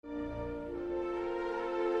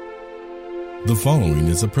The following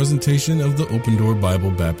is a presentation of the Open Door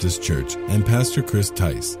Bible Baptist Church and Pastor Chris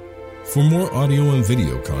Tice. For more audio and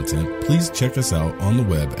video content, please check us out on the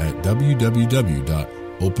web at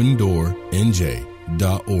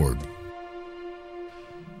www.opendoornj.org.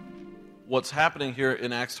 What's happening here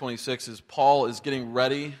in Acts 26 is Paul is getting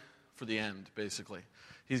ready for the end, basically.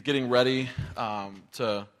 He's getting ready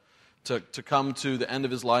to come to the end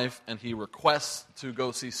of his life, and he requests to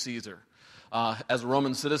go see Caesar. As a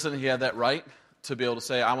Roman citizen, he had that right to be able to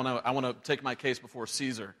say, I want to take my case before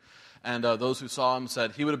Caesar. And those who saw him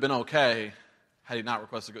said he would have been okay had he not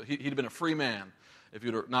requested to go. He'd have been a free man if he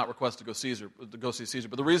would not requested to go see Caesar.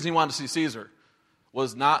 But the reason he wanted to see Caesar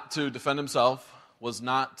was not to defend himself, was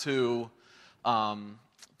not to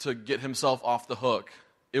get himself off the hook.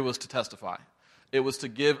 It was to testify. It was to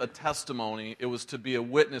give a testimony. It was to be a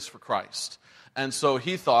witness for Christ. And so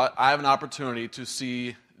he thought, I have an opportunity to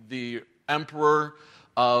see the emperor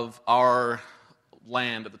of our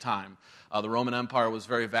land at the time. The Roman Empire was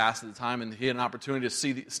very vast at the time, and he had an opportunity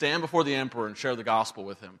to stand before the emperor and share the gospel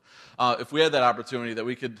with him. If we had that opportunity, that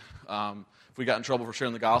we could, if we got in trouble for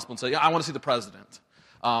sharing the gospel and say, yeah, I want to see the president,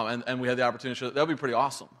 and we had the opportunity to share, that would be pretty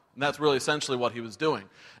awesome. And that's really essentially what he was doing.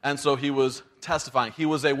 And so he was testifying. He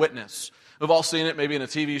was a witness. We've all seen it, maybe in a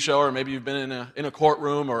TV show, or maybe you've been in a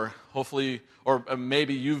courtroom, or hopefully, or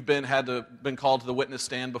maybe you've been called to the witness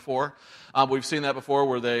stand before. We've seen that before,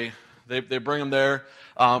 where they bring them there,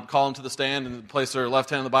 call them to the stand, and place their left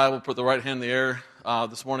hand in the Bible, put the right hand in the air.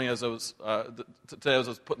 This morning, today as I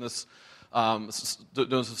was putting this,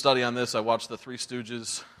 doing some study on this, I watched the Three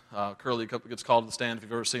Stooges. Curly gets called to the stand. If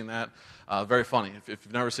you've ever seen that, very funny. If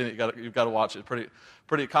you've never seen it, you've got to watch it. Pretty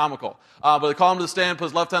comical. But they call him to the stand, put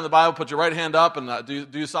his left hand in the Bible, put your right hand up, and do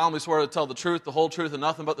you solemnly swear to tell the truth, the whole truth, and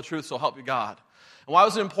nothing but the truth, so help you God? And why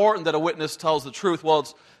was it important that a witness tells the truth? Well,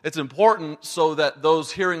 it's important so that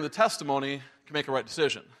those hearing the testimony can make a right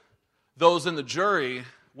decision. Those in the jury,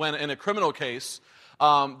 when in a criminal case,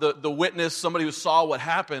 the witness, somebody who saw what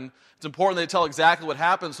happened, it's important they tell exactly what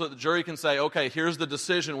happened so that the jury can say, okay, here's the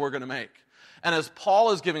decision we're going to make. And as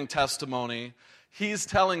Paul is giving testimony, he's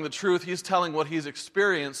telling the truth, he's telling what he's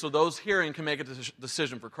experienced, so those hearing can make a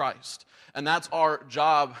decision for Christ. And that's our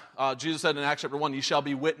job. Jesus said in Acts chapter 1, ye shall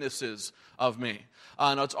be witnesses of me.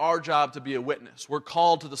 And it's our job to be a witness. We're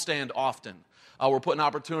called to the stand often. We're put in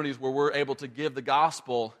opportunities where we're able to give the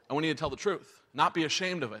gospel, and we need to tell the truth. Not be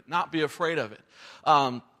ashamed of it. Not be afraid of it.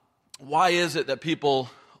 Why is it that people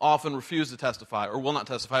often refuse to testify or will not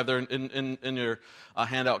testify? There in your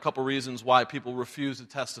handout, a couple reasons why people refuse to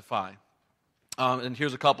testify. And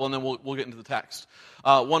here's a couple, and then we'll get into the text.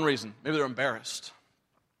 One reason, maybe they're embarrassed.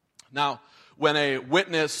 Now, when a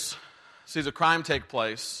witness sees a crime take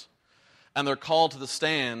place and they're called to the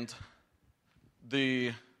stand,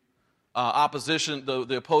 the opposition,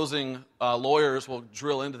 the opposing lawyers will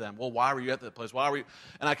drill into them. Well, why were you at that place? Why were you?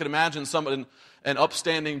 And I could imagine an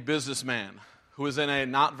upstanding businessman who is in a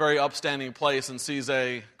not very upstanding place and sees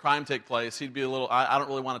a crime take place. He'd be a little, I don't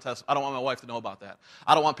really want to test. I don't want my wife to know about that.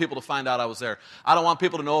 I don't want people to find out I was there. I don't want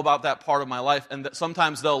people to know about that part of my life. And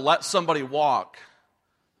sometimes they'll let somebody walk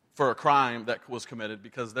for a crime that was committed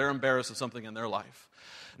because they're embarrassed of something in their life.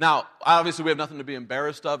 Now, obviously, we have nothing to be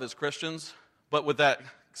embarrassed of as Christians, but with that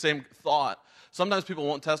same thought, sometimes people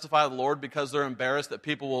won't testify to the Lord because they're embarrassed that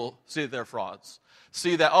people will see that they're frauds.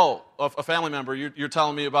 See that, a family member, you're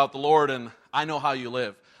telling me about the Lord, and I know how you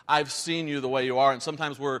live. I've seen you the way you are, and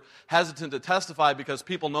sometimes we're hesitant to testify because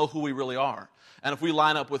people know who we really are. And if we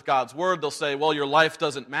line up with God's Word, they'll say, well, your life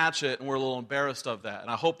doesn't match it, and we're a little embarrassed of that. And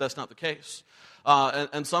I hope that's not the case.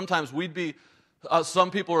 And sometimes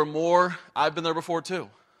some people are more, I've been there before too,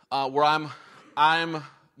 where I'm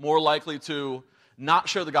more likely to not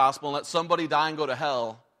share the gospel and let somebody die and go to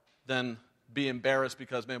hell than be embarrassed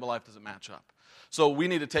because maybe my life doesn't match up. So we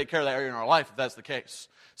need to take care of that area in our life if that's the case.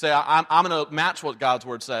 Say, I'm going to match what God's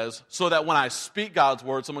Word says so that when I speak God's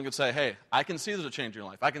Word, someone can say, hey, I can see there's a change in your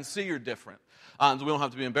life. I can see you're different. So we don't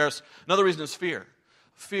have to be embarrassed. Another reason is fear.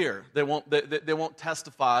 Fear. They won't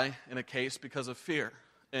testify in a case because of fear.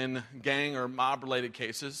 In gang or mob-related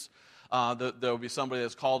cases, there will be somebody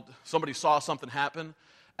somebody saw something happen,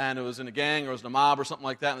 and it was in a gang or it was in a mob or something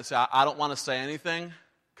like that, and they say, I don't want to say anything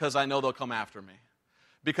because I know they'll come after me.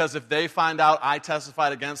 Because if they find out I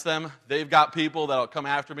testified against them, they've got people that will come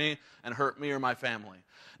after me and hurt me or my family.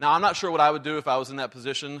 Now, I'm not sure what I would do if I was in that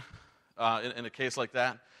position in a case like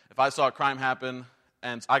that. If I saw a crime happen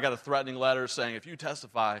and I got a threatening letter saying, if you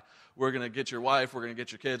testify, we're going to get your wife, we're going to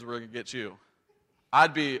get your kids, we're going to get you.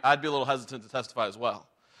 I'd be a little hesitant to testify as well.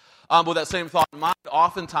 With that same thought in mind,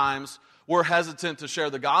 oftentimes we're hesitant to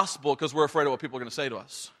share the gospel because we're afraid of what people are going to say to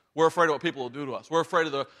us. We're afraid of what people will do to us. We're afraid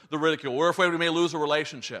of the ridicule. We're afraid we may lose a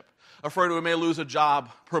relationship. Afraid we may lose a job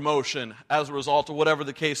promotion as a result of whatever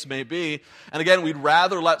the case may be. And again, we'd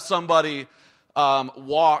rather let somebody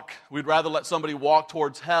walk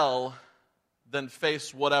towards hell than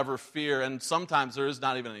face whatever fear. And sometimes there is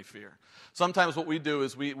not even any fear. Sometimes what we do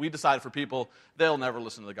is we decide for people, they'll never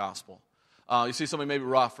listen to the gospel. You see somebody maybe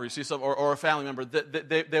rough, or you see or a family member,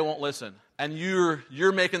 they won't listen. And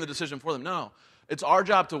you're making the decision for them. No. It's our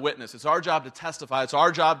job to witness. It's our job to testify. It's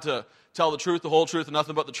our job to tell the truth, the whole truth, and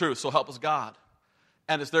nothing but the truth. So help us God.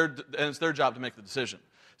 And it's their job to make the decision.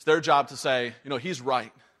 It's their job to say, he's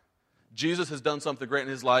right. Jesus has done something great in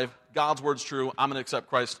his life. God's word's true. I'm going to accept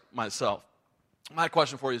Christ myself. My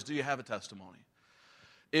question for you is, do you have a testimony?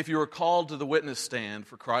 If you were called to the witness stand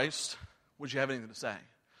for Christ, would you have anything to say?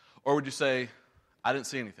 Or would you say, I didn't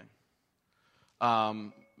see anything?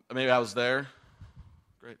 Maybe I was there.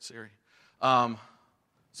 Great, Siri.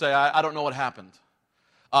 Say, I don't know what happened.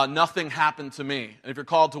 Nothing happened to me. And if you're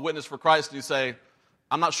called to witness for Christ and you say,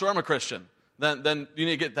 I'm not sure I'm a Christian, then you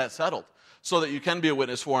need to get that settled so that you can be a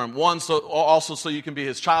witness for him. One, also so you can be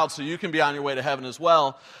his child, so you can be on your way to heaven as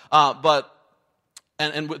well. The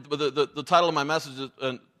title of my message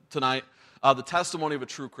tonight, The Testimony of a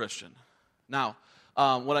True Christian. Now,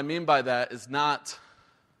 what I mean by that is not,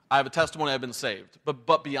 I have a testimony, I've been saved,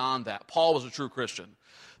 but beyond that. Paul was a true Christian.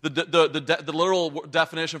 The literal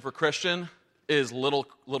definition for Christian is little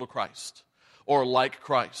Christ, or like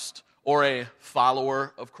Christ, or a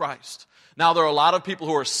follower of Christ. Now, there are a lot of people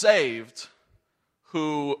who are saved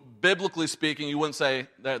who, biblically speaking, you wouldn't say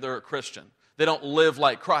that they're a Christian. They don't live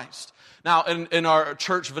like Christ. Now, in our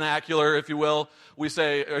church vernacular, if you will, we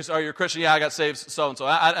say, are you a Christian? Yeah, I got saved, so-and-so.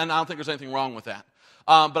 And I don't think there's anything wrong with that.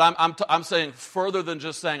 But I'm saying further than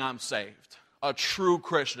just saying I'm saved. A true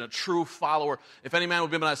Christian, a true follower. If any man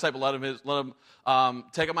would be my disciple, let him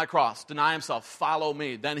take up my cross, deny himself, follow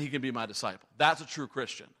me. Then he can be my disciple. That's a true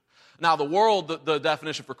Christian. Now, the world, the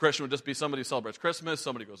definition for Christian would just be somebody who celebrates Christmas,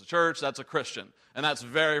 somebody goes to church. That's a Christian. And that's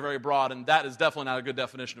very, very broad, and that is definitely not a good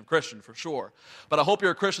definition of Christian, for sure. But I hope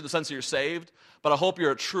you're a Christian in the sense that you're saved, but I hope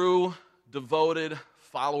you're a true, devoted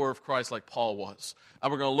follower of Christ like Paul was.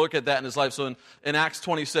 And we're going to look at that in his life. So in Acts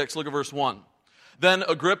 26, look at verse 1. Then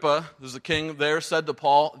Agrippa, there's a king there, said to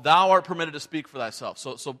Paul, thou art permitted to speak for thyself.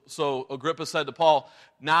 So Agrippa said to Paul,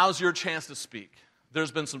 now's your chance to speak.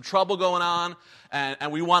 There's been some trouble going on,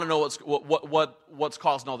 and we want to know what's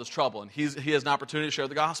causing all this trouble. And he has an opportunity to share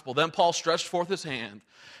the gospel. Then Paul stretched forth his hand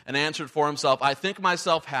and answered for himself, I think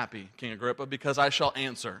myself happy, King Agrippa, because I shall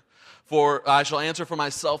answer. For I shall answer for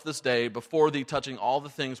myself this day before thee, touching all the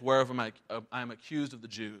things whereof I am accused of the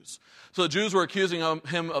Jews. So the Jews were accusing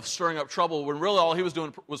him of stirring up trouble when really all he was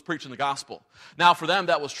doing was preaching the gospel. Now for them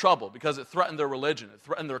that was trouble because it threatened their religion, it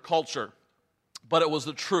threatened their culture. But it was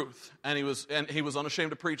the truth, and he was unashamed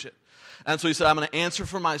to preach it. And so he said, I'm going to answer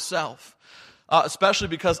for myself, especially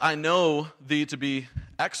because I know thee to be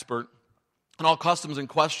expert in all customs and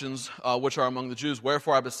questions which are among the Jews.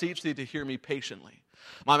 Wherefore I beseech thee to hear me patiently.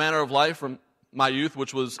 My manner of life from my youth,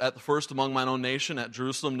 which was at the first among mine own nation, at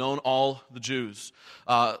Jerusalem, know all the Jews,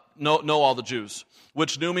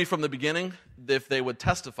 which knew me from the beginning, if they would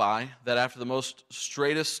testify that after the most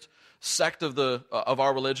straightest sect of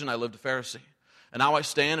our religion I lived a Pharisee. And now I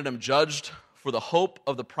stand and am judged for the hope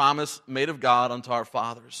of the promise made of God unto our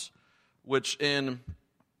fathers,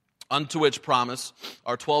 unto which promise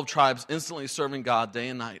our 12 tribes instantly serving God day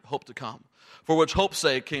and night hope to come. For which hope's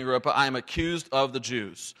sake, King Agrippa, I am accused of the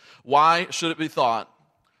Jews. Why should it be thought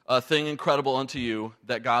a thing incredible unto you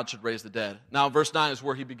that God should raise the dead? Now, verse 9 is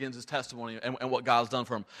where he begins his testimony and what God has done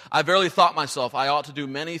for him. I verily thought myself, I ought to do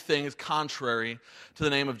many things contrary to the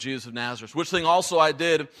name of Jesus of Nazareth, which thing also I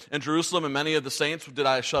did in Jerusalem, and many of the saints did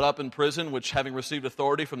I shut up in prison, which having received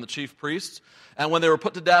authority from the chief priests. And when they were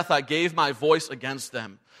put to death, I gave my voice against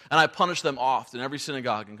them. And I punished them oft in every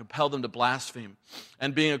synagogue and compelled them to blaspheme.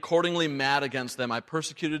 And being accordingly mad against them, I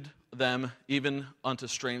persecuted them even unto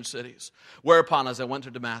strange cities. Whereupon, as I went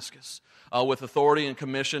to Damascus, with authority and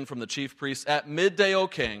commission from the chief priests, at midday, O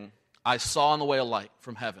king, I saw on the way a light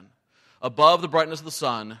from heaven, above the brightness of the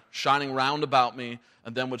sun, shining round about me,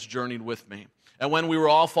 and them which journeyed with me. And when we were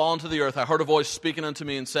all fallen to the earth, I heard a voice speaking unto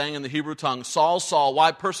me and saying in the Hebrew tongue, Saul, Saul,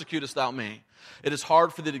 why persecutest thou me? It is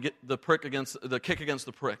hard for thee to get the kick against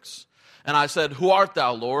the pricks. And I said, who art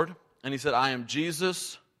thou, Lord? And he said, I am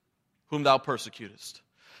Jesus, whom thou persecutest.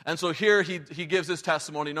 And so here he gives his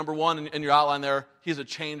testimony. Number one, in your outline there, he's a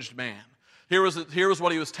changed man. Here was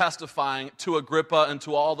what he was testifying to Agrippa and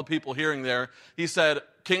to all the people hearing there. He said,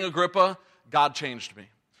 King Agrippa, God changed me.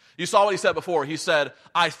 You saw what he said before. He said,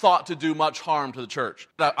 I thought to do much harm to the church.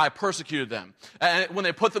 I persecuted them. And when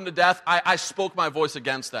they put them to death, I spoke my voice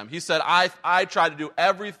against them. He said, I tried to do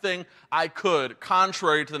everything I could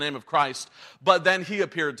contrary to the name of Christ, but then he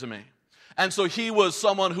appeared to me. And so he was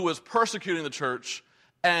someone who was persecuting the church,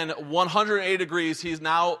 and 180 degrees, he's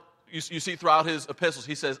now, you see throughout his epistles,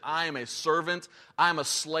 he says, I am a servant, I am a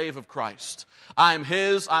slave of Christ. I am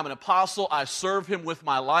his, I'm an apostle, I serve him with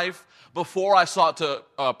my life. Before I sought to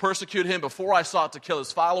persecute him, before I sought to kill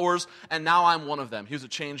his followers, and now I'm one of them. He was a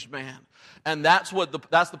changed man. And that's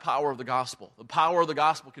the power of the gospel. The power of the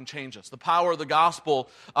gospel can change us. The power of the gospel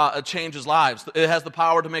changes lives. It has the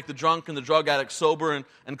power to make the drunk and the drug addict sober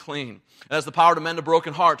and clean. It has the power to mend a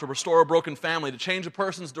broken heart, to restore a broken family, to change a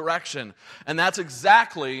person's direction. And that's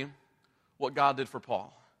exactly what God did for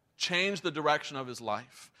Paul. Changed the direction of his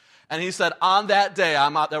life. And he said, on that day,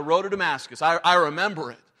 I'm out that road to Damascus. I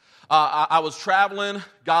remember it. I was traveling.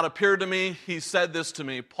 God appeared to me. He said this to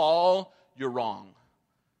me, Paul, you're wrong.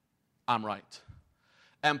 I'm right.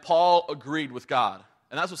 And Paul agreed with God.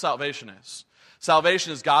 And that's what salvation is.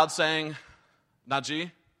 Salvation is God saying,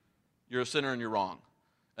 Najee, you're a sinner and you're wrong.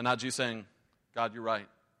 And Najee saying, God, you're right.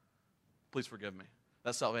 Please forgive me.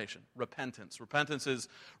 That's salvation. Repentance. Repentance is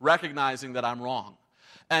recognizing that I'm wrong.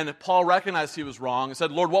 And Paul recognized he was wrong and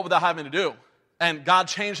said, Lord, what would thou have me to do? And God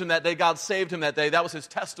changed him that day. God saved him that day. That was his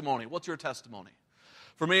testimony. What's your testimony?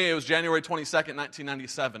 For me, it was January 22nd,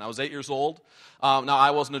 1997. I was 8 years old. Now,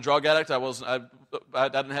 I wasn't a drug addict. I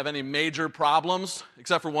didn't have any major problems,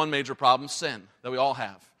 except for one major problem, sin, that we all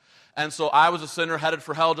have. And so I was a sinner headed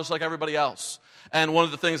for hell just like everybody else. And one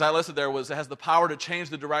of the things I listed there was it has the power to change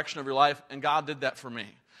the direction of your life, and God did that for me.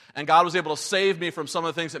 And God was able to save me from some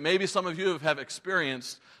of the things that maybe some of you have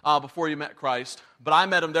experienced before you met Christ. But I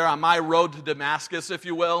met him there on my road to Damascus, if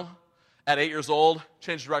you will, at 8 years old,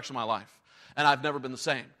 changed the direction of my life. And I've never been the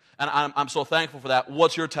same. And I'm so thankful for that.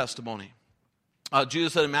 What's your testimony?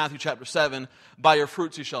 Jesus said in Matthew chapter 7, by your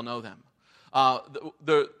fruits you shall know them.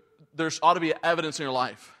 There ought to be evidence in your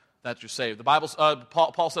life that you're saved. The Bible,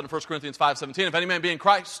 Paul said in 1 Corinthians 5:17, if any man be in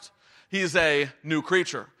Christ, he is a new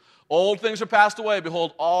creature. Old things are passed away.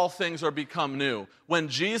 Behold, all things are become new. When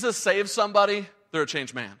Jesus saves somebody, they're a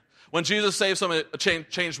changed man. When Jesus saves somebody, a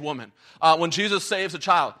changed woman. When Jesus saves a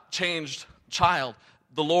child, changed child.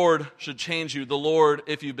 The Lord should change you. The Lord,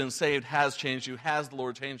 if you've been saved, has changed you. Has the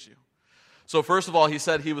Lord changed you? So first of all, he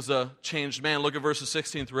said he was a changed man. Look at verses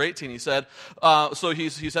 16 through 18. He said,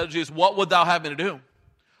 he said to Jesus, what would thou have me to do?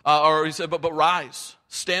 Or he said, but rise,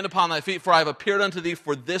 stand upon thy feet, for I have appeared unto thee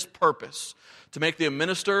for this purpose, to make thee a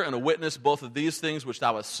minister and a witness both of these things which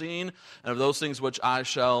thou hast seen, and of those things which I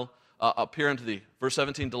shall appear unto thee. Verse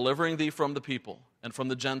 17, delivering thee from the people and from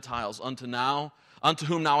the Gentiles unto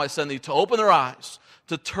whom now I send thee, to open their eyes,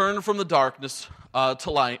 to turn from the darkness to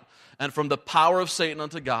light, and from the power of Satan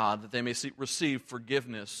unto God, that they may receive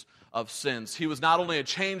forgiveness of sins. He was not only a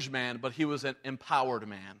changed man, but he was an empowered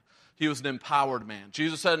man. He was an empowered man.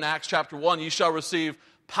 Jesus said in Acts chapter 1, ye shall receive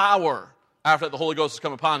power after that the Holy Ghost has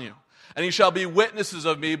come upon you. And ye shall be witnesses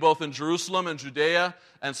of me both in Jerusalem and Judea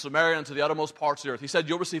and Samaria and to the uttermost parts of the earth. He said,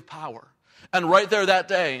 you'll receive power. And right there that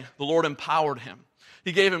day, the Lord empowered him.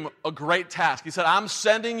 He gave him a great task. He said, I'm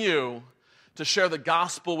sending you to share the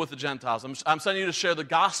gospel with the Gentiles. I'm sending you to share the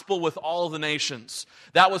gospel with all of the nations.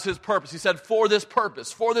 That was his purpose. He said, for this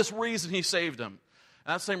purpose, for this reason, he saved him.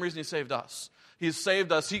 And that's the same reason he saved us. He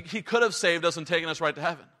saved us. He could have saved us and taken us right to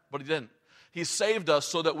heaven, but he didn't. He saved us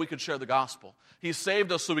so that we could share the gospel. He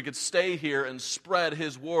saved us so we could stay here and spread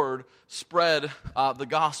his word, spread the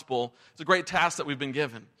gospel. It's a great task that we've been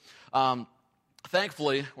given.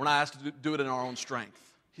 Thankfully, we're not asked to do it in our own strength.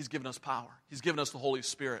 He's given us power. He's given us the Holy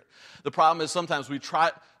Spirit. The problem is sometimes we try,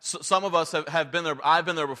 some of us have been there. I've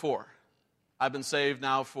been there before. I've been saved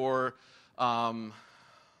now for, my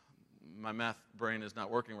math brain is not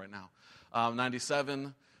working right now.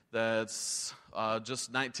 97, that's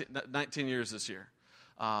just 19 years this year.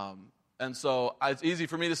 And so it's easy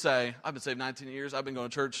for me to say, I've been saved 19 years. I've been going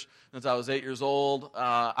to church since I was 8 years old.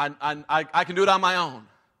 I can do it on my own.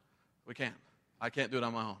 We can't. I can't do it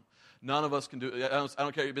on my own. None of us can do it. I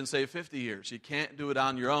don't care if you've been saved 50 years. You can't do it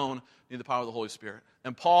on your own. You need the power of the Holy Spirit.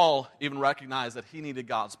 And Paul even recognized that he needed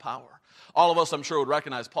God's power. All of us, I'm sure, would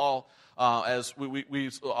recognize Paul as we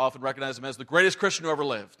often recognize him as the greatest Christian who ever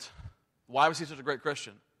lived. Why was he such a great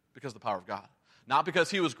Christian? Because of the power of God. Not because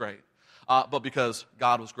he was great, but because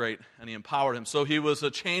God was great and he empowered him. So he was a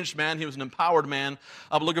changed man. He was an empowered man.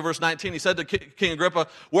 Look at verse 19. He said to King Agrippa,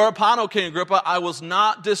 whereupon, O King Agrippa, I was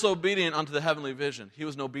not disobedient unto the heavenly vision. He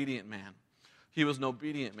was an obedient man. He was an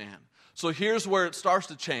obedient man. So here's where it starts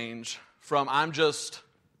to change from I'm just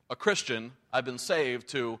a Christian, I've been saved,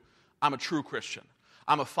 to I'm a true Christian.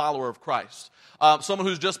 I'm a follower of Christ. Someone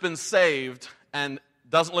who's just been saved and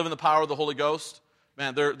doesn't live in the power of the Holy Ghost,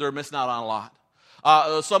 man, they're missing out on a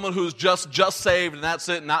lot. Someone who's just saved and that's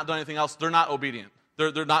it, not done anything else, they're not obedient.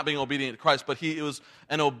 They're not being obedient to Christ, but he was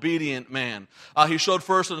an obedient man. He showed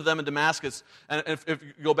first unto them in Damascus, and if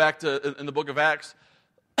you go back to in the book of Acts,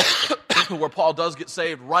 where Paul does get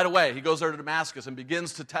saved right away, he goes there to Damascus and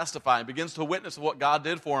begins to testify and begins to witness of what God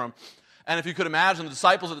did for him. And if you could imagine, the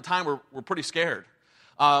disciples at the time were pretty scared.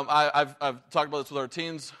 I've talked about this with our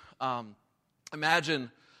teens. Imagine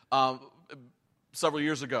several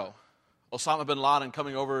years ago, Osama bin Laden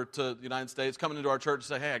coming over to the United States, coming into our church and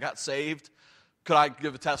say, hey, I got saved. Could I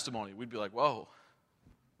give a testimony? We'd be like, whoa,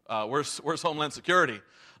 where's Homeland Security?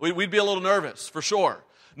 We'd be a little nervous, for sure,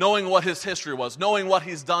 knowing what his history was, knowing what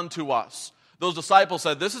he's done to us. Those disciples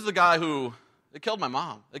said, this is the guy who, they killed my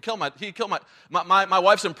mom. He killed my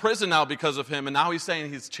wife's in prison now because of him, and now he's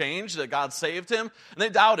saying he's changed, that God saved him. And they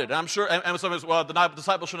doubted, and I'm sure, and some of us, well, the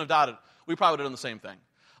disciples shouldn't have doubted. We probably would have done the same thing.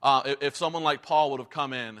 If someone like Paul would have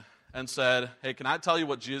come in and said, hey, can I tell you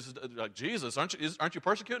what Jesus, like, Jesus, aren't you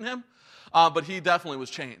persecuting him? But he definitely was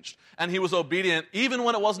changed. And he was obedient even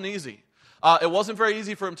when it wasn't easy. It wasn't very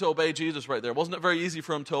easy for him to obey Jesus right there. It wasn't very easy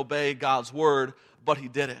for him to obey God's word, but he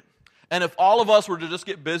did it. And if all of us were to just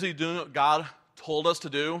get busy doing what God told us to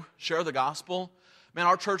do, share the gospel, man,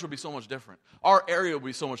 our church would be so much different. Our area would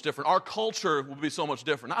be so much different. Our culture would be so much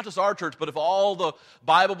different. Not just our church, but if all the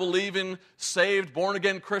Bible-believing, saved,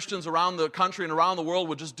 born-again Christians around the country and around the world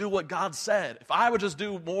would just do what God said. If I would just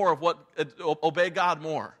do more of obey God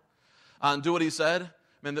more and do what he said,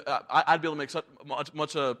 man, I'd be able to make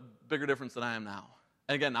much a bigger difference than I am now.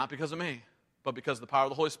 And again, not because of me, but because of the power of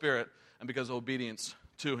the Holy Spirit and because of obedience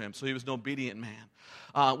to him. So he was an obedient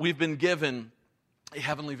man. We've been given a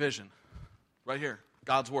heavenly vision. Right here,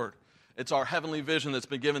 God's word. It's our heavenly vision that's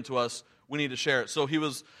been given to us. We need to share it. So he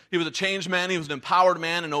was a changed man. He was an empowered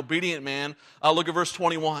man, an obedient man. Look at verse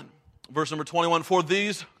 21. Verse number 21. For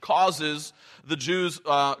these causes the Jews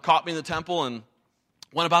caught me in the temple and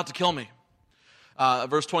went about to kill me.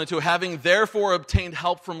 Verse 22. Having therefore obtained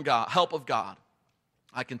help of God,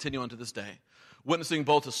 I continue unto this day, witnessing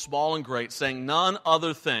both to small and great, saying none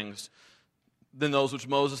other things than those which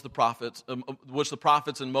the prophets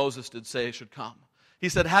and Moses did say should come. He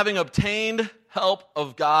said, having obtained help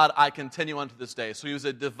of God, I continue unto this day. So he was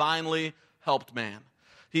a divinely helped man.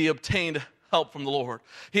 He obtained help from the Lord.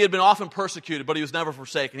 He had been often persecuted, but he was never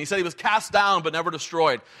forsaken. He said he was cast down, but never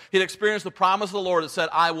destroyed. He had experienced the promise of the Lord that said,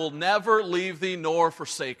 I will never leave thee nor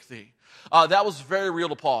forsake thee. That was very real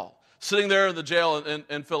to Paul. Sitting there in the jail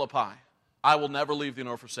in Philippi, I will never leave thee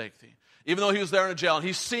nor forsake thee. Even though he was there in a jail and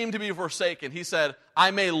he seemed to be forsaken, he said,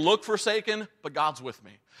 I may look forsaken, but God's with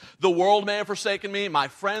me. The world may have forsaken me, my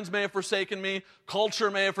friends may have forsaken me,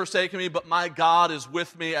 culture may have forsaken me, but my God is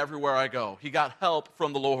with me everywhere I go. He got help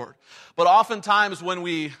from the Lord. But oftentimes when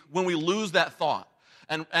we lose that thought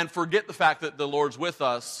and forget the fact that the Lord's with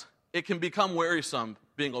us, it can become wearisome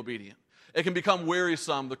being obedient. It can become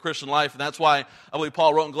wearisome, the Christian life, and that's why I believe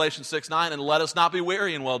Paul wrote in Galatians 6:9, and let us not be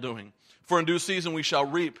weary in well-doing, for in due season we shall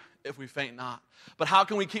reap if we faint not. But how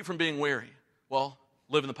can we keep from being weary? Well,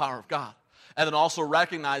 live in the power of God. And then also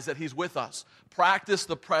recognize that he's with us. Practice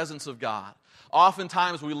the presence of God.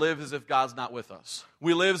 Oftentimes we live as if God's not with us.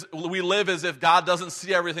 We live as if God doesn't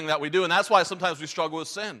see everything that we do. And that's why sometimes we struggle with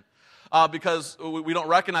sin. Because we don't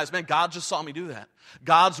recognize, man, God just saw me do that.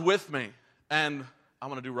 God's with me, and I'm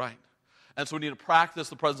going to do right. And so we need to practice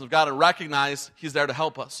the presence of God and recognize he's there to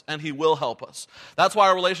help us, and he will help us. That's why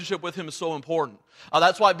our relationship with him is so important.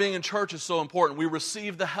 That's why being in church is so important. We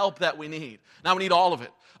receive the help that we need. Now we need all of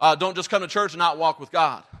it. Don't just come to church and not walk with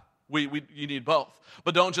God. You need both.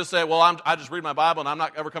 But don't just say, well, I just read my Bible and I'm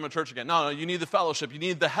not ever coming to church again. No, you need the fellowship. You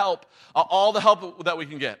need the help, all the help that we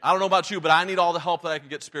can get. I don't know about you, but I need all the help that I can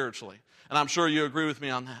get spiritually. And I'm sure you agree with me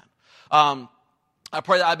on that. I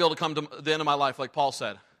pray that I'll be able to come to the end of my life, like Paul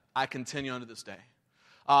said. I continue unto this day.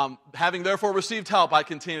 Having therefore received help, I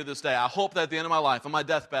continue to this day. I hope that at the end of my life, on my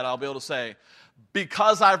deathbed, I'll be able to say,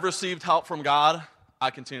 because I've received help from God, I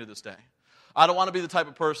continue to this day. I don't want to be the type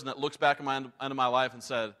of person that looks back at my end of my life and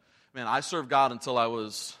said, man, I served God until I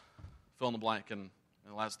was fill in the blank, and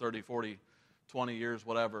in the last 30, 40, 20 years,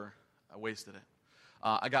 whatever, I wasted it.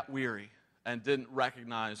 I got weary and didn't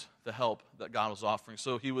recognize the help that God was offering.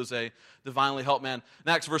 So he was a divinely helped man.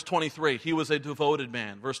 Next, verse 23, he was a devoted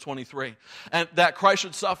man. Verse 23, and that Christ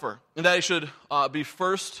should suffer, and that he should be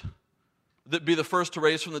the first to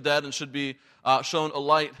raise from the dead, and should be shown a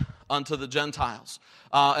light unto the Gentiles.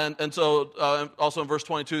 So also in verse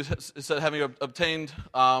 22, it said, having obtained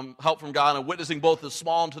help from God and witnessing both the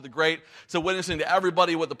small and to the great, so witnessing to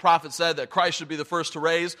everybody what the prophet said, that Christ should be the first to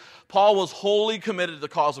raise. Paul was wholly committed to the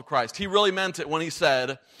cause of Christ. He really meant it when he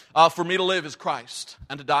said, for me to live is Christ,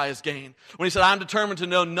 and to die is gain. When he said, I'm determined to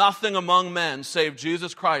know nothing among men save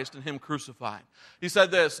Jesus Christ and him crucified. He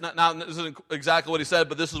said this, now this isn't exactly what he said,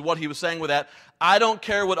 but this is what he was saying with that. I don't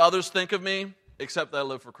care what others think of me, except that I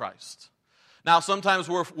live for Christ. Now, sometimes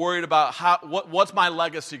we're worried about what's my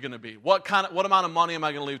legacy going to be? What amount of money am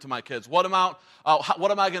I going to leave to my kids? What am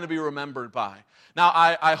I going to be remembered by? Now,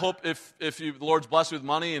 I hope if the Lord's blessed you with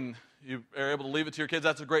money and you are able to leave it to your kids,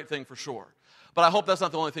 that's a great thing for sure. But I hope that's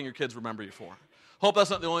not the only thing your kids remember you for. Hope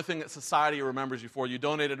that's not the only thing that society remembers you for. You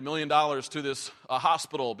donated $1 million to this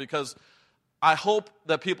hospital, because I hope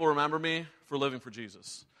that people remember me for living for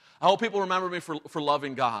Jesus. I hope people remember me for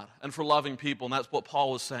loving God and for loving people, and that's what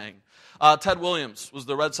Paul was saying. Ted Williams was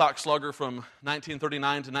the Red Sox slugger from 1939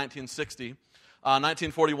 to 1960.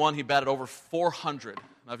 1941, he batted over 400.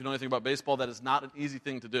 Now, if you know anything about baseball, that is not an easy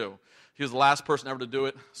thing to do. He was the last person ever to do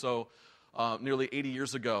it, so nearly 80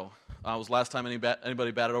 years ago was the last time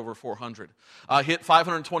anybody batted over 400. Hit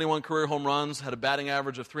 521 career home runs, had a batting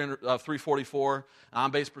average of 344, an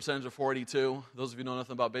on-base percentage of 482. Those of you who know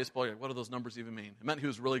nothing about baseball, you're like, what do those numbers even mean? It meant he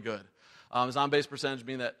was really good. His on-base percentage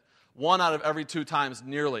meaning that 1 out of every 2 times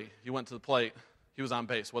nearly he went to the plate, he was on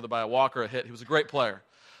base, whether by a walk or a hit. He was a great player.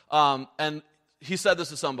 And he said this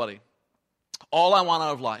to somebody, all I want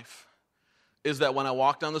out of life is that when I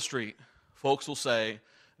walk down the street, folks will say,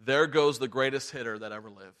 there goes the greatest hitter that ever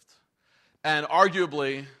lived. And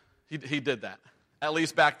arguably, he did that. At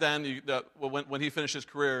least back then, when he finished his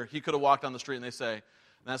career, he could have walked down the street and they say,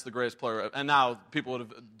 that's the greatest player. And now people would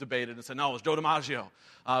have debated and said, no, it was Joe DiMaggio.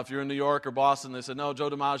 If you're in New York or Boston, they said, no, Joe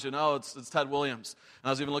DiMaggio. No, it's Ted Williams. And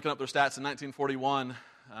I was even looking up their stats in 1941.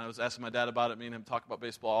 I was asking my dad about it. Me and him talk about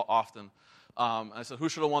baseball often. I said, who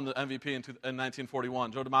should have won the MVP in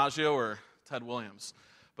 1941, Joe DiMaggio or Ted Williams?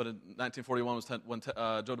 But in 1941 was when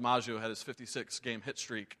Joe DiMaggio had his 56-game hit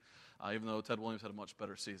streak, even though Ted Williams had a much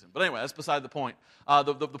better season. But anyway, that's beside the point.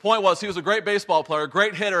 The point was he was a great baseball player, a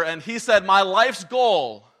great hitter, and he said, my life's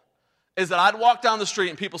goal is that I'd walk down the street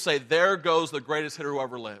and people say, there goes the greatest hitter who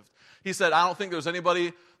ever lived. He said, I don't think there's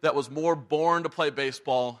anybody that was more born to play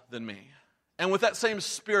baseball than me. And with that same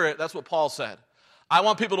spirit, that's what Paul said. I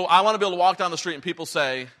want to be able to walk down the street and people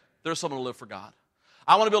say, there's someone who lived for God.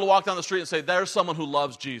 I want to be able to walk down the street and say, there's someone who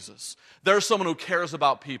loves Jesus. There's someone who cares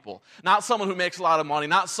about people. Not someone who makes a lot of money,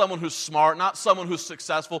 not someone who's smart, not someone who's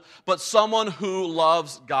successful, but someone who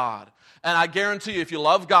loves God. And I guarantee you, if you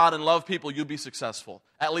love God and love people, you'll be successful.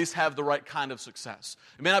 At least have the right kind of success.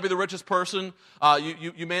 You may not be the richest person.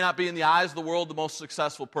 You may not be in the eyes of the world the most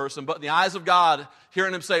successful person. But in the eyes of God,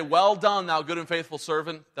 hearing him say, well done, thou good and faithful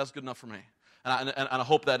servant, that's good enough for me. And I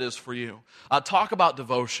hope that is for you. Talk about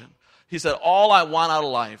devotion. He said, all I want out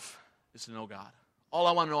of life is to know God. All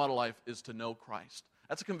I want to know out of life is to know Christ.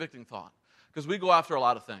 That's a convicting thought, because we go after a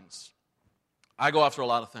lot of things. I go after a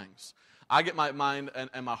lot of things. I get my mind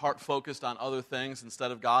and my heart focused on other things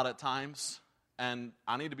instead of God at times, and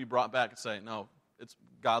I need to be brought back and say, no, it's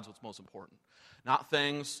God's what's most important. Not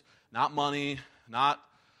things, not money, not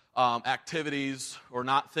activities, or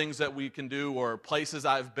not things that we can do, or places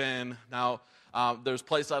I've been. Now, there's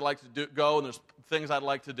places I'd like to go, and there's things I'd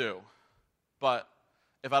like to do. But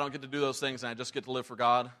if I don't get to do those things and I just get to live for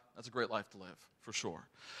God, that's a great life to live, for sure.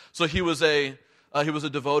 So he was a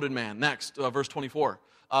devoted man. Next, verse 24.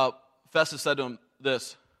 Festus said to him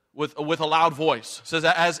this with a loud voice. It says,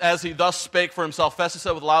 as he thus spake for himself, Festus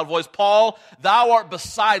said with a loud voice, Paul, thou art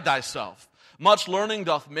beside thyself. Much learning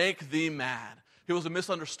doth make thee mad. He was a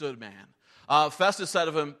misunderstood man. Festus said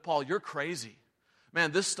of him, Paul, you're crazy.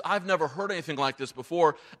 Man, I've never heard anything like this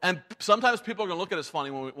before. And sometimes people are going to look at us funny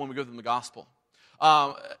when we give them the gospel.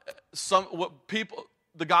 The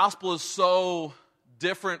gospel is so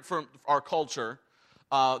different from our culture.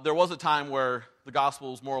 There was a time where the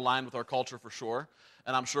gospel was more aligned with our culture for sure.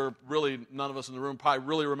 And I'm sure really none of us in the room probably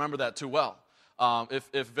really remember that too well,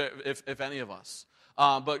 if any of us.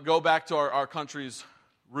 But go back to our country's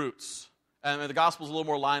roots. And the gospel is a little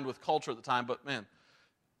more aligned with culture at the time, but man,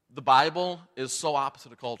 the Bible is so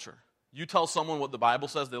opposite of culture. You tell someone what the Bible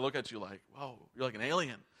says, they look at you like, whoa, you're like an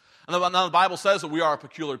alien. And now the Bible says that we are a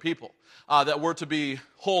peculiar people, that we're to be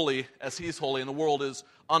holy as he's holy, and the world is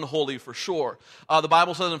unholy for sure. The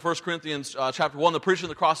Bible says in 1 Corinthians chapter 1, the preaching of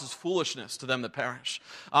the cross is foolishness to them that perish.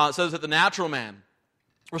 It says that the natural man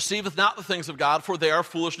receiveth not the things of God, for they are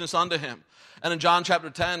foolishness unto him. And in John chapter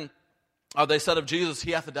 10, they said of Jesus,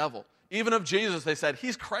 he hath the devil. Even of Jesus, they said,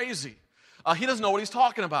 he's crazy. He doesn't know what he's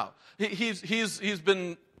talking about. He's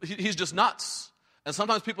just nuts. And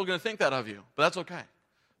sometimes people are going to think that of you, but that's okay.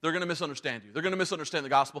 They're going to misunderstand you. They're going to misunderstand the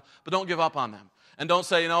gospel, but don't give up on them. And don't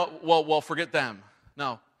say, well, forget them.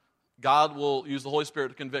 No. God will use the Holy Spirit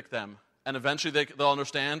to convict them, and eventually they'll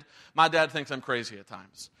understand. My dad thinks I'm crazy at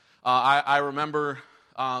times. I remember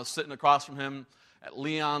sitting across from him at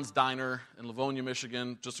Leon's Diner in Livonia,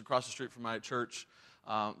 Michigan, just across the street from my church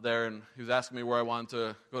there, and he was asking me where I wanted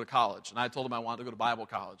to go to college. And I told him I wanted to go to Bible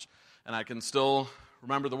college. And I can still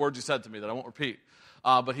remember the words he said to me that I won't repeat.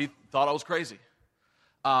 But he thought I was crazy.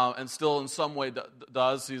 And still in some way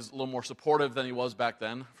does. He's a little more supportive than he was back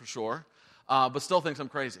then, for sure. But still thinks I'm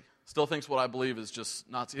crazy. Still thinks what I believe is just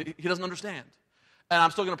nuts. He doesn't understand. And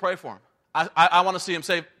I'm still going to pray for him. I want to see him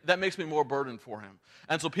say, that makes me more burdened for him.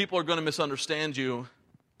 And so people are going to misunderstand you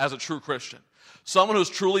as a true Christian. Someone who's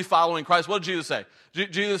truly following Christ. What did Jesus say?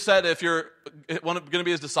 Jesus said if you're going to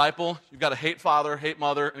be his disciple, you've got to hate father, hate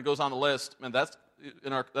mother, and it goes on the list. Man, that's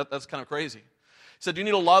kind of crazy. He said you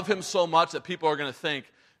need to love him so much that people are going to think,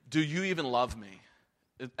 do you even love me?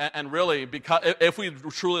 And really, because if we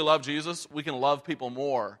truly love Jesus, we can love people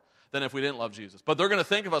more than if we didn't love Jesus. But they're going to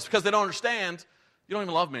think of us, because they don't understand, you don't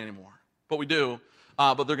even love me anymore. But we do,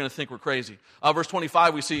 but they're going to think we're crazy. Verse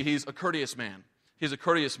 25, we see he's a courteous man. He's a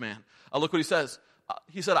courteous man. Look what he says.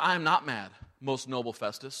 He said, I am not mad, most noble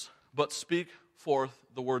Festus, but speak forth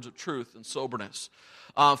the words of truth and soberness.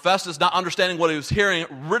 Festus, not understanding what he was hearing,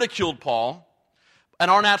 ridiculed Paul. And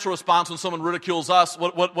our natural response when someone ridicules us,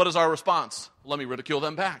 what is our response? Let me ridicule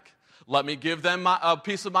them back. Let me give them a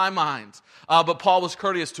piece of my mind. But Paul was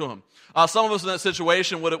courteous to him. Some of us in that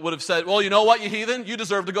situation would have said, well, you know what, you heathen? You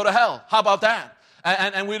deserve to go to hell. How about that?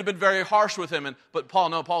 And we'd have been very harsh with him. But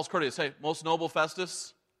Paul's courteous. Hey, most noble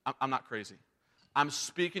Festus, I'm not crazy. I'm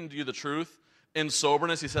speaking to you the truth in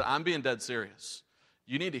soberness. He said, I'm being dead serious.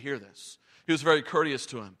 You need to hear this. He was very courteous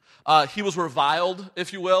to him. He was reviled,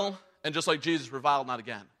 if you will, and just like Jesus, reviled not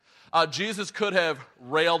again. Jesus could have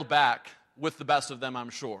railed back with the best of them, I'm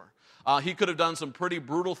sure. He could have done some pretty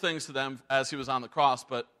brutal things to them as he was on the cross,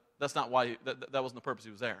 but that's not why, that wasn't the purpose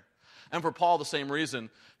he was there. And for Paul, the same reason.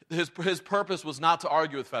 His purpose was not to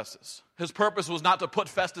argue with Festus. His purpose was not to put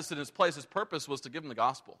Festus in his place. His purpose was to give him the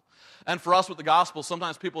gospel. And for us with the gospel,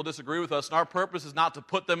 sometimes people disagree with us, and our purpose is not to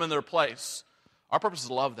put them in their place. Our purpose is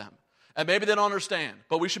to love them. And maybe they don't understand,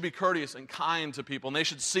 but we should be courteous and kind to people, and they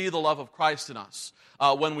should see the love of Christ in us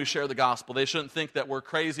when we share the gospel. They shouldn't think that we're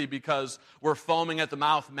crazy because we're foaming at the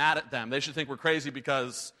mouth, mad at them. They should think we're crazy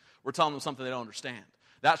because we're telling them something they don't understand.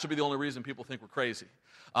 That should be the only reason people think we're crazy,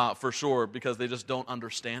 for sure, because they just don't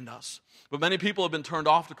understand us. But many people have been turned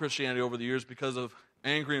off to Christianity over the years because of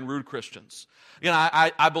angry and rude Christians. Again,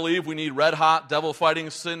 I believe we need red-hot, devil-fighting,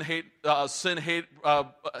 sin-hating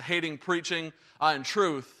preaching and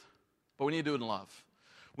truth. But we need to do it in love.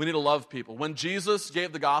 We need to love people. When Jesus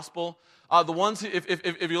gave the gospel, the ones,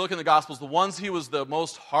 if you look in the Gospels, the ones he was the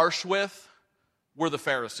most harsh with were the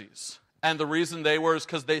Pharisees. And the reason they were is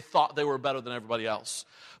because they thought they were better than everybody else.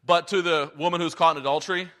 But to the woman who's caught in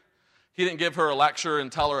adultery, he didn't give her a lecture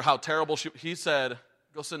and tell her how terrible he said,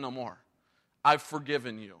 go sin no more. I've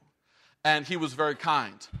forgiven you. And he was very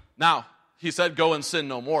kind. Now, he said, go and sin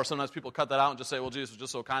no more. Sometimes people cut that out and just say, well, Jesus was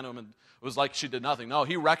just so kind to him and it was like she did nothing. No,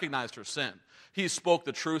 he recognized her sin. He spoke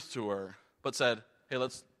the truth to her, but said, hey,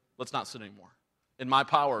 let's not sin anymore. In my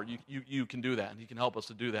power, you can do that, and he can help us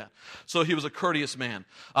to do that. So he was a courteous man.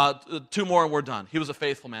 2 more and we're done. He was a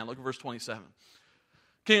faithful man. Look at verse 27.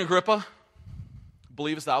 King Agrippa,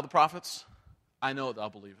 believest thou the prophets? I know thou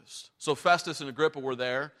believest. So Festus and Agrippa were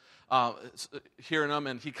there. Hearing them,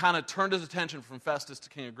 and he kind of turned his attention from Festus to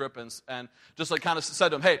King Agrippa and just like kind of said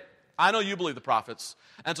to him, hey, I know you believe the prophets.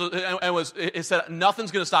 And so it said,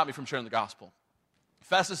 nothing's going to stop me from sharing the gospel.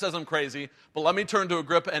 Festus says I'm crazy, but let me turn to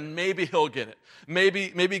Agrippa and maybe he'll get it.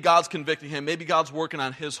 Maybe God's convicting him. Maybe God's working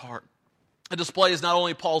on his heart. It displays not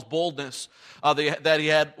only Paul's boldness that he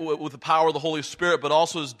had with the power of the Holy Spirit, but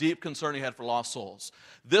also his deep concern he had for lost souls.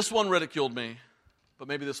 This one ridiculed me, but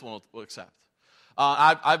maybe this one will accept.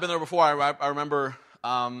 I've been there before. I remember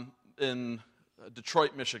in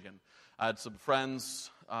Detroit, Michigan. I had some friends,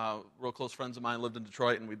 real close friends of mine lived in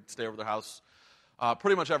Detroit, and we'd stay over their house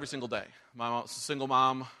pretty much every single day. My mom was a single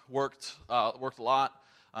mom, worked a lot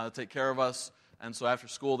to take care of us, and so after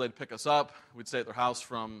school they'd pick us up. We'd stay at their house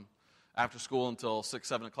from after school until 6,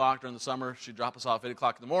 7 o'clock during the summer. She'd drop us off 8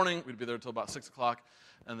 o'clock in the morning. We'd be there until about 6 o'clock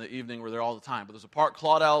in the evening. We're there all the time. But there's a park,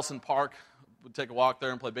 Claude Allison Park. We'd take a walk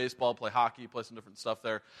there and play baseball, play hockey, play some different stuff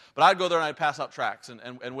there. But I'd go there and I'd pass out tracts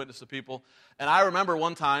and witness to people. And I remember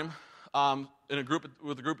one time with a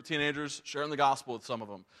group of teenagers sharing the gospel with some of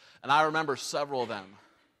them. And I remember several of them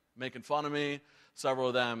making fun of me, several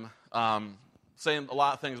of them saying a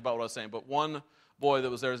lot of things about what I was saying. But one boy that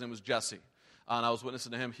was there, his name was Jesse, and I was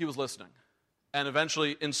witnessing to him. He was listening. And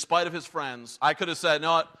eventually, in spite of his friends, I could have said,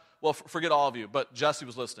 no, well, forget all of you, but Jesse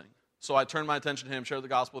was listening. So I turned my attention to him, shared the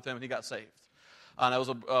gospel with him, and he got saved. And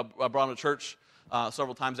I brought him to church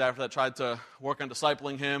several times after that, tried to work on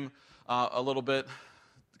discipling him a little bit,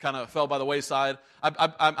 kind of fell by the wayside.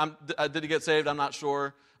 Did he get saved? I'm not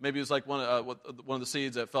sure. Maybe it was like one of the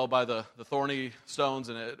seeds that fell by the thorny stones,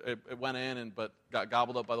 and it went in, but got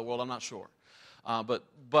gobbled up by the world. I'm not sure.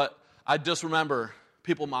 But I just remember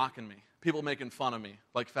people mocking me, people making fun of me,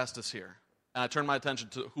 like Festus here. And I turned my attention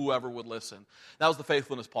to whoever would listen. That was the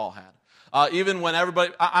faithfulness Paul had. Even when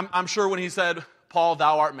everybody, I'm sure when he said, Paul,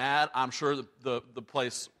 thou art mad, I'm sure the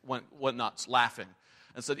place went nuts, laughing.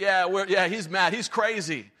 And said, yeah, he's mad, he's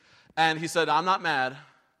crazy. And he said, I'm not mad.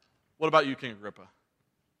 What about you, King Agrippa?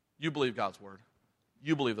 You believe God's word.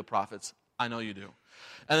 You believe the prophets. I know you do.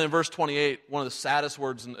 And then in verse 28, one of the saddest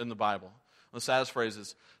words in the Bible, one of the saddest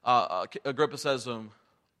phrases, Agrippa says to him,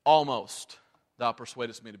 almost thou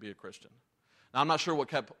persuadest me to be a Christian. Now, I'm not sure what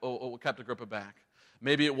kept Agrippa back.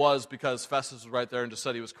 Maybe it was because Festus was right there and just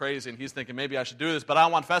said he was crazy, and he's thinking, maybe I should do this, but I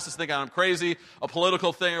don't want Festus thinking I'm crazy, a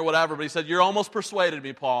political thing or whatever. But he said, you're almost persuaded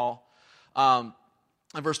me, Paul. In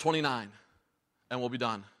verse 29, and we'll be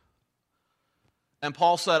done. And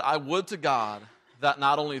Paul said, I would to God that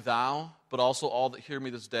not only thou, but also all that hear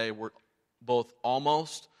me this day were both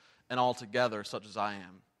almost and altogether such as I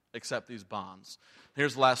am, except these bonds.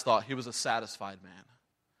 Here's the last thought. He was a satisfied man.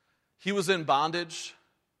 He was in bondage.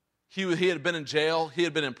 He had been in jail. He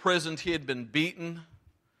had been imprisoned. He had been beaten.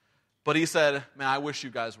 But he said, man, I wish you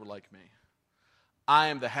guys were like me. I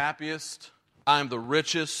am the happiest. I am the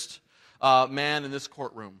richest man in this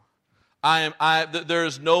courtroom. There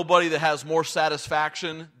is nobody that has more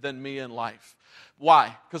satisfaction than me in life.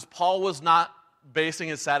 Why? Because Paul was not basing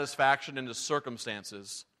his satisfaction in his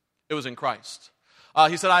circumstances. It was in Christ.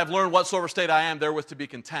 He said, I have learned whatsoever state I am therewith to be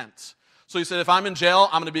content. So he said, if I'm in jail,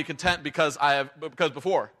 I'm going to be content because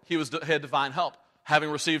before he had divine help.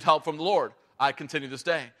 Having received help from the Lord, I continue this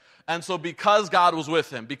day. And so because God was with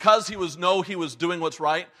him, because he was doing what's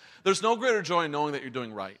right, there's no greater joy in knowing that you're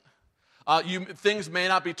doing right. Things may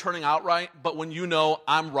not be turning out right, but when you know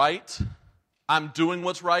I'm right, I'm doing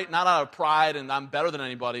what's right, not out of pride and I'm better than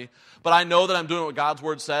anybody, but I know that I'm doing what God's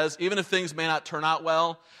word says. Even if things may not turn out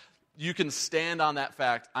well, you can stand on that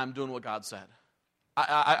fact, I'm doing what God said.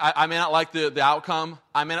 I may not like the outcome,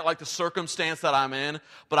 I may not like the circumstance that I'm in,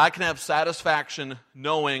 but I can have satisfaction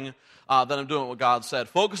knowing that I'm doing what God said.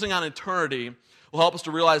 Focusing on eternity will help us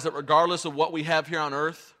to realize that regardless of what we have here on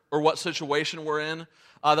earth or what situation we're in,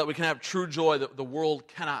 that we can have true joy that the world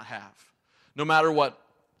cannot have. No matter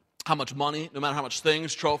how much money, no matter how much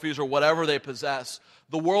things, trophies, or whatever they possess,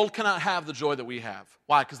 the world cannot have the joy that we have.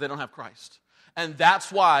 Why? Because they don't have Christ. And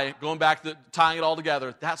that's why, going back to tying it all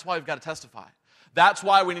together, that's why we've got to testify. That's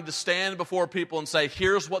why we need to stand before people and say,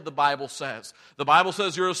 here's what the Bible says. The Bible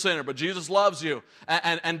says you're a sinner, but Jesus loves you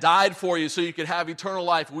and died for you so you could have eternal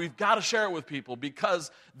life. We've got to share it with people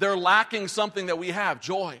because they're lacking something that we have,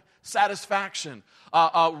 joy, satisfaction,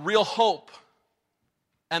 real hope.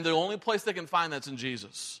 And the only place they can find that's in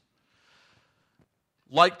Jesus.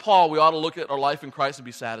 Like Paul, we ought to look at our life in Christ and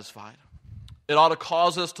be satisfied. It ought to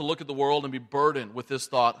cause us to look at the world and be burdened with this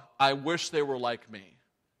thought, I wish they were like me,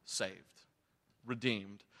 saved,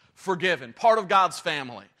 redeemed, forgiven, part of God's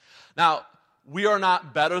family. Now, we are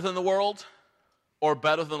not better than the world or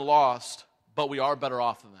better than the lost, but we are better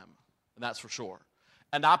off than them, and that's for sure.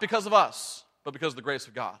 And not because of us, but because of the grace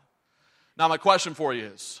of God. Now, my question for you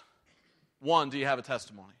is, one, do you have a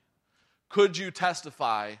testimony? Could you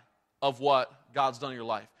testify of what God's done in your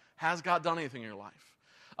life? Has God done anything in your life?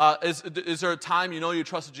 Is there a time you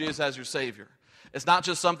trusted Jesus as your Savior? It's not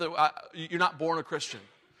just something, you're not born a Christian.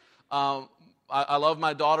 I love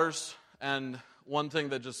my daughters, and one thing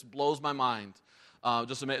that just blows my mind, talking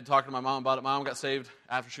to my mom about it, my mom got saved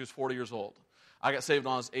after she was 40 years old. I got saved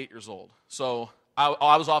when I was 8 years old. So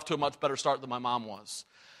I was off to a much better start than my mom was.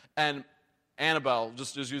 And Annabelle,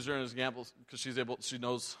 just use her as an example because she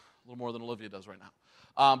knows a little more than Olivia does right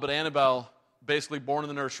now. But Annabelle, basically born in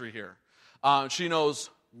the nursery here, she knows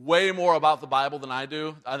way more about the Bible than I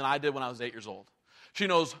did when I was 8 years old. She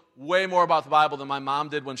knows way more about the Bible than my mom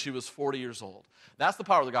did when she was 40 years old. That's the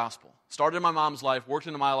power of the gospel. Started in my mom's life, worked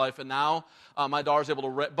into my life, and now my daughter's able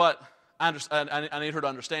to but I need her to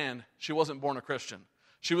understand she wasn't born a Christian.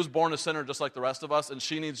 She was born a sinner just like the rest of us, and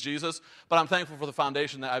she needs Jesus. But I'm thankful for the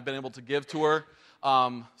foundation that I've been able to give to her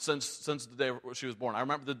since the day she was born. I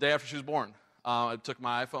remember the day after she was born, I took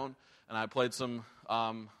my iPhone and I played some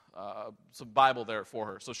Bible there for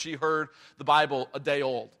her. So she heard the Bible a day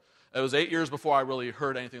old. It was 8 years before I really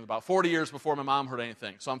heard anything about, 40 years before my mom heard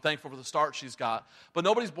anything. So I'm thankful for the start she's got. But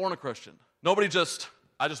nobody's born a Christian.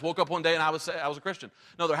 I just woke up one day and I was a Christian.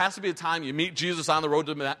 No, there has to be a time you meet Jesus on the road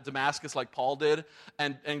to Damascus like Paul did,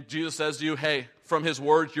 and Jesus says to you, hey, from his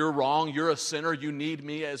word, you're wrong, you're a sinner, you need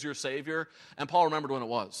me as your Savior. And Paul remembered when it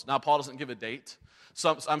was. Now, Paul doesn't give a date.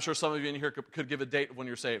 I'm sure some of you in here could give a date of when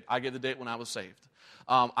you're saved. I gave the date when I was saved.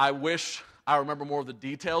 I wish I remember more of the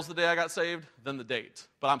details the day I got saved than the date.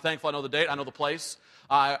 But I'm thankful I know the date, I know the place.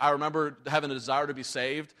 I remember having a desire to be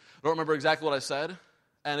saved. I don't remember exactly what I said.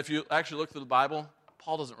 And if you actually look through the Bible,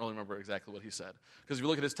 Paul doesn't really remember exactly what he said. Because if you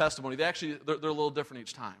look at his testimony, they're a little different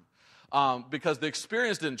each time. Because the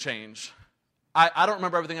experience didn't change. I don't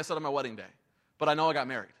remember everything I said on my wedding day. But I know I got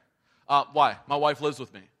married. Why? My wife lives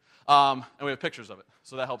with me. And we have pictures of it.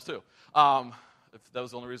 So that helps too. If that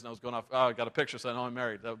was the only reason I was going off, I got a picture so I know I'm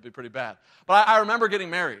married. That would be pretty bad. But I remember getting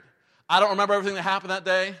married. I don't remember everything that happened that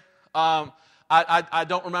day. I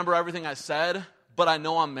don't remember everything I said, but I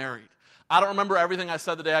know I'm married. I don't remember everything I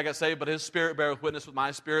said the day I got saved, but his Spirit beareth witness with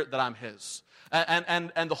my spirit that I'm his.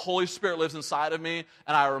 And the Holy Spirit lives inside of me,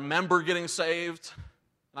 and I remember getting saved.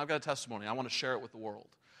 And I've got a testimony. I want to share it with the world.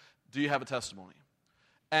 Do you have a testimony?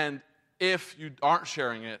 And if you aren't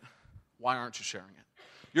sharing it, why aren't you sharing it?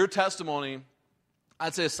 Your testimony,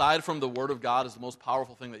 I'd say aside from the Word of God, is the most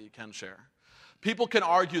powerful thing that you can share. People can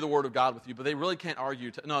argue the Word of God with you, but they really can't argue.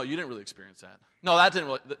 No, you didn't really experience that. No, that didn't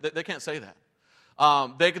really. They can't say that.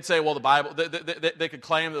 They could say, well, the Bible. They could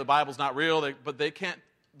claim that the Bible's not real, but they can't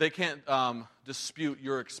dispute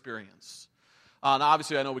your experience. Now,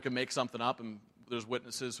 obviously, I know we can make something up, and there's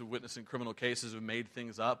witnesses who witness in criminal cases who made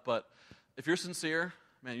things up. But if you're sincere,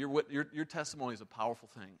 man, your testimony is a powerful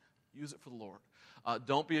thing. Use it for the Lord.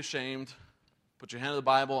 Don't be ashamed. Put your hand on the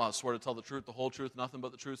Bible. I swear to tell the truth, the whole truth, nothing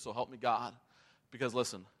but the truth, so help me God. Because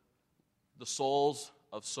listen, the souls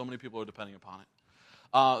of so many people are depending upon it.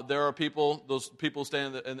 There are people, those people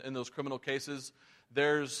standing in those criminal cases,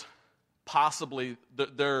 there's possibly,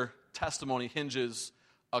 their testimony hinges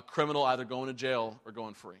a criminal either going to jail or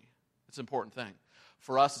going free. It's an important thing.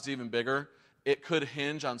 For us, it's even bigger. It could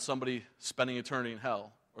hinge on somebody spending eternity in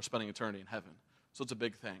hell or spending eternity in heaven. So it's a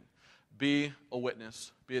big thing. Be a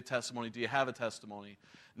witness. Be a testimony. Do you have a testimony?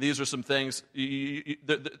 These are some things.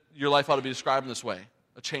 Your life ought to be described in this way.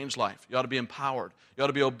 A changed life. You ought to be empowered. You ought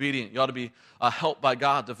to be obedient. You ought to be helped by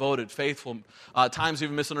God, devoted, faithful, at times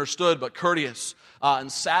even misunderstood, but courteous,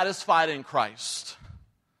 and satisfied in Christ.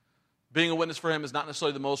 Being a witness for Him is not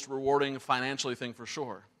necessarily the most rewarding financially thing for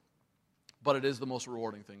sure, but it is the most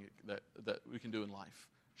rewarding thing that we can do in life,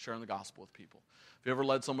 sharing the gospel with people. If you ever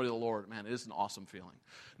led somebody to the Lord, man, it is an awesome feeling.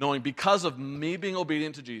 Knowing because of me being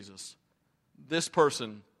obedient to Jesus, this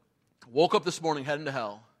person woke up this morning heading to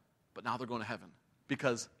hell, but now they're going to heaven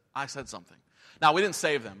because I said something. Now, we didn't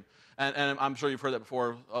save them, and I'm sure you've heard that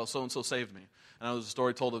before. Oh, so-and-so saved me. And there was a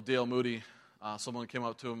story told of D.L. Moody. Someone came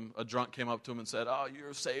up to him, a drunk came up to him and said, "Oh,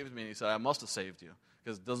 you saved me." And he said, "I must have saved you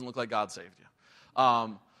because it doesn't look like God saved you."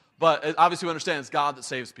 But obviously we understand it's God that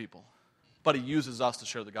saves people. But He uses us to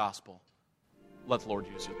share the gospel. Let the Lord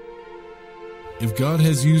use you. If God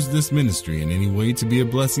has used this ministry in any way to be a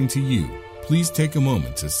blessing to you, please take a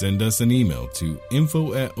moment to send us an email to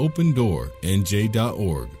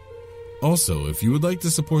info@opendoornj.org. Also, if you would like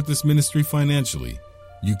to support this ministry financially,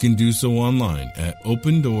 you can do so online at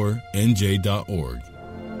opendoornj.org.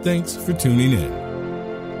 Thanks for tuning in.